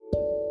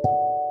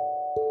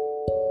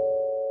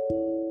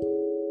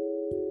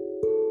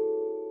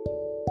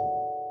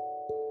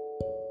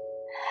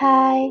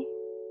Hai,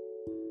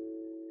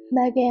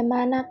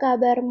 bagaimana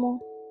kabarmu?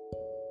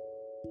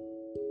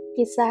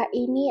 Kisah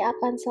ini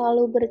akan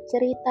selalu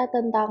bercerita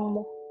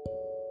tentangmu.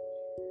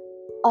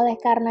 Oleh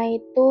karena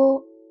itu,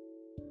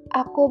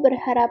 aku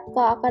berharap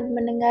kau akan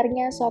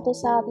mendengarnya suatu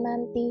saat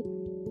nanti.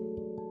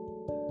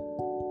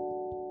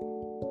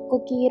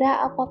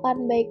 Kukira aku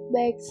akan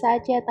baik-baik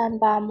saja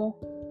tanpamu.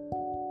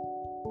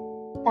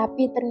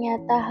 Tapi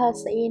ternyata hal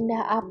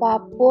seindah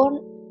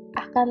apapun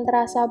akan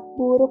terasa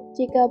buruk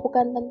jika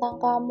bukan tentang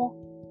kamu.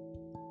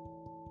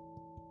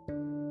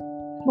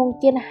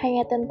 Mungkin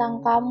hanya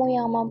tentang kamu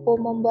yang mampu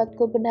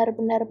membuatku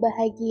benar-benar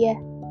bahagia.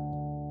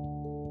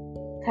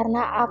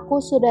 Karena aku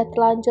sudah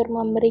terlanjur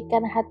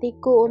memberikan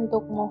hatiku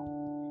untukmu,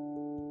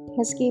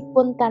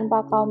 meskipun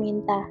tanpa kau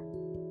minta.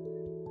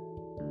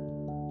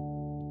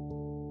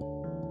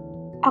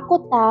 Aku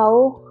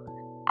tahu,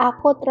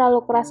 aku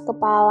terlalu keras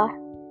kepala.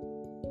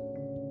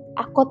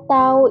 Aku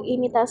tahu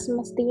ini tak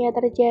semestinya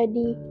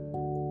terjadi.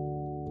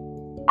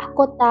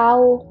 Aku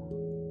tahu,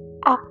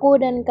 aku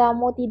dan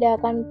kamu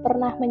tidak akan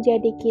pernah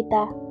menjadi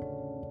kita.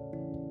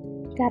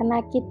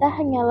 Karena kita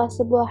hanyalah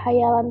sebuah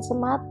khayalan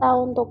semata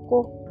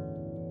untukku.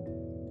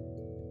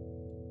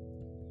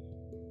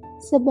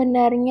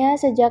 Sebenarnya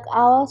sejak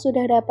awal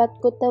sudah dapat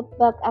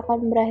kutebak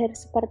akan berakhir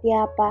seperti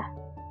apa.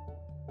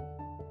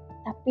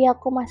 Tapi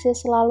aku masih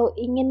selalu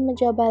ingin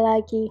mencoba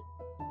lagi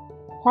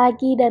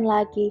dan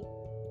lagi.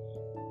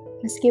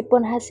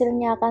 Meskipun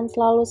hasilnya akan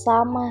selalu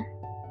sama,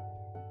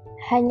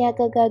 hanya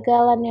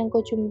kegagalan yang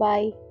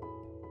kujumpai.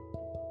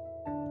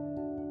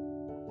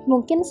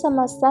 Mungkin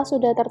semesta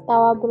sudah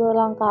tertawa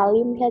berulang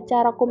kali melihat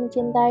caraku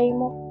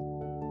mencintaimu.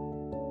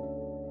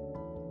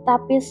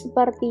 Tapi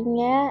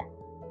sepertinya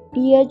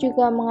dia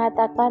juga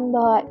mengatakan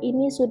bahwa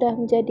ini sudah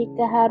menjadi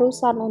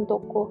keharusan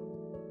untukku.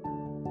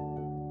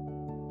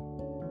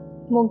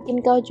 Mungkin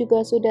kau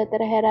juga sudah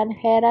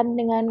terheran-heran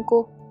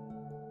denganku.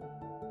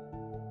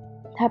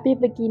 Tapi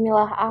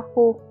beginilah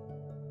aku.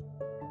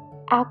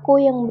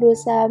 Aku yang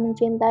berusaha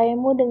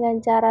mencintaimu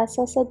dengan cara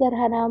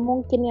sesederhana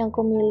mungkin yang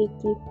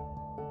kumiliki.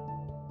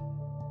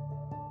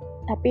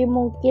 Tapi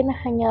mungkin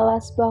hanyalah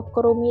sebuah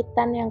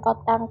kerumitan yang kau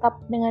tangkap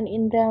dengan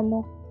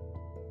indramu.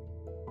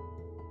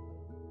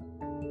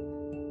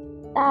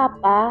 Tak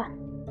apa,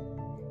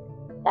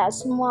 tak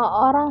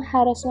semua orang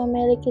harus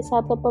memiliki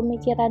satu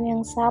pemikiran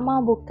yang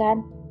sama,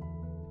 bukan?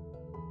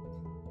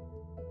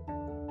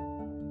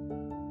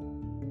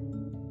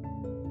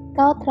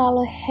 Kau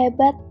terlalu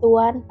hebat,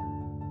 Tuan.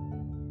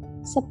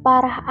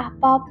 Separah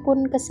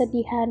apapun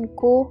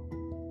kesedihanku,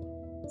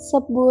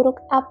 seburuk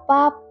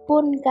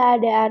apapun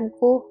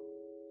keadaanku,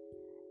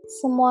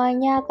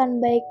 semuanya akan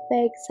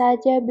baik-baik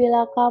saja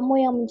bila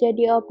kamu yang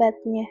menjadi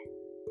obatnya.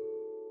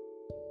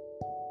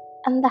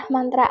 Entah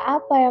mantra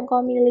apa yang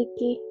kau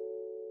miliki,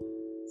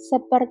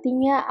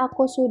 sepertinya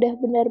aku sudah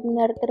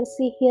benar-benar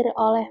tersihir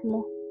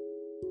olehmu.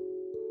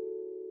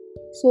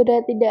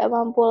 Sudah tidak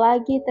mampu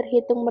lagi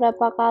terhitung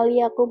berapa kali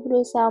aku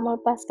berusaha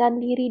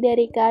melepaskan diri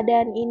dari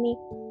keadaan ini.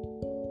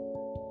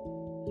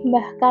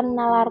 Bahkan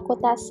nalarku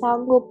tak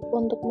sanggup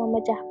untuk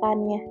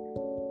memecahkannya.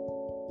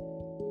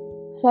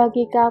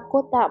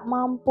 Logikaku tak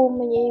mampu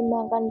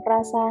menyeimbangkan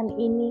perasaan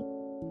ini.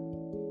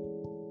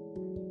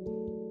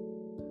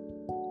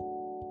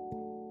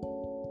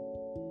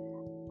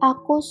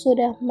 Aku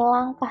sudah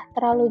melangkah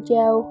terlalu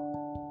jauh.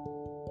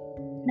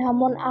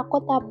 Namun aku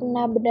tak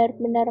pernah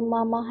benar-benar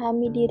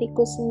memahami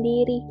diriku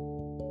sendiri.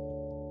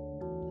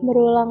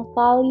 Berulang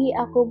kali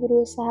aku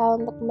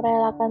berusaha untuk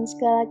merelakan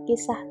segala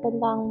kisah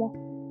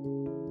tentangmu.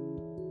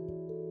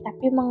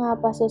 Tapi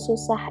mengapa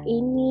sesusah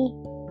ini?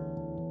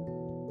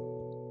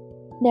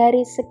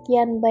 Dari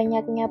sekian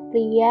banyaknya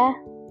pria,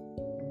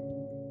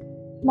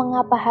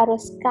 mengapa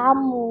harus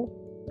kamu?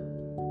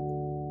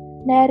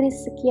 Dari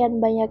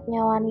sekian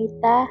banyaknya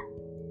wanita,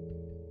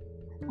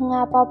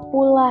 mengapa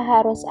pula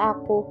harus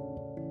aku?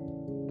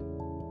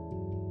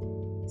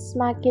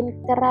 Semakin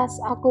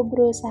keras aku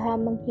berusaha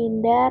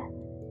menghindar,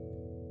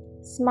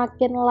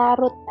 semakin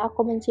larut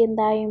aku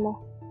mencintaimu.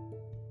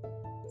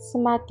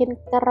 Semakin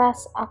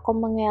keras aku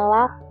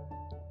mengelak,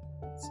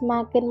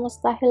 semakin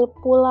mustahil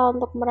pula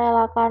untuk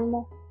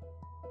merelakanmu.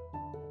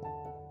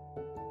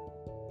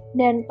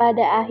 Dan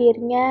pada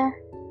akhirnya,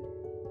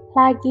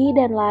 lagi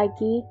dan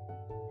lagi,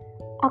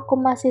 aku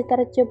masih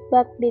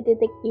terjebak di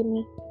titik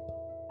ini.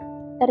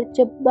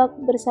 Terjebak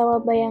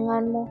bersama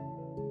bayanganmu.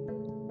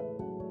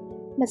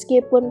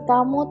 Meskipun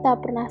kamu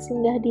tak pernah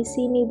singgah di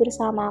sini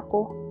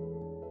bersamaku.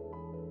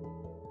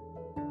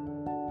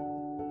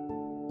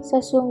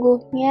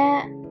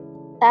 Sesungguhnya,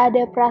 tak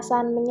ada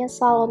perasaan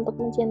menyesal untuk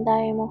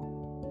mencintaimu.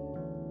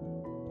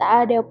 Tak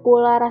ada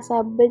pula rasa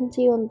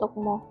benci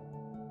untukmu.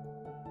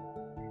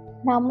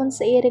 Namun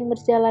seiring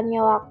berjalannya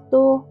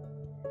waktu,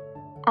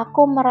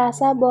 aku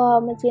merasa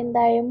bahwa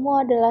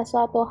mencintaimu adalah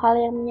suatu hal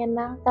yang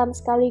menyenangkan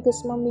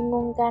sekaligus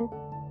membingungkan.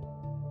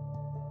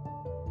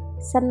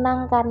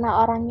 Senang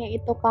karena orangnya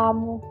itu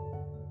kamu.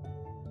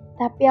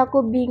 Tapi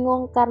aku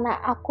bingung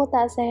karena aku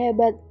tak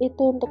sehebat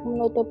itu untuk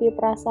menutupi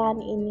perasaan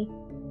ini.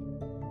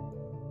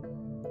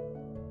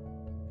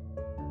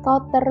 Kau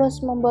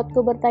terus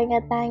membuatku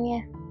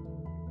bertanya-tanya.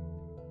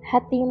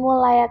 Hatimu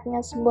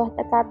layaknya sebuah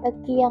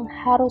teka-teki yang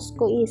harus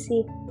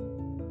kuisi.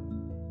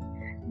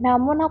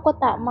 Namun aku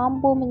tak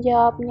mampu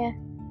menjawabnya,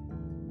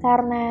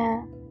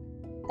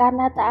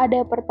 karena tak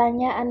ada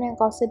pertanyaan yang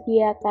kau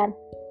sediakan.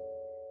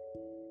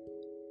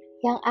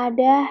 Yang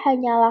ada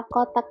hanyalah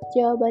kotak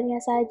jawabannya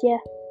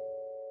saja.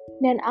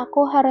 Dan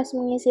aku harus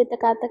mengisi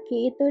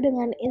teka-teki itu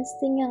dengan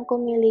insting yang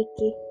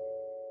kumiliki.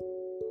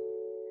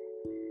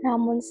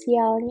 Namun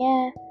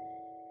sialnya,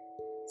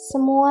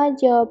 semua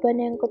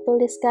jawaban yang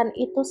kutuliskan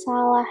itu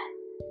salah,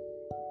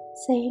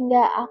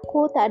 sehingga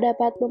aku tak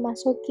dapat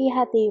memasuki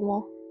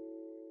hatimu.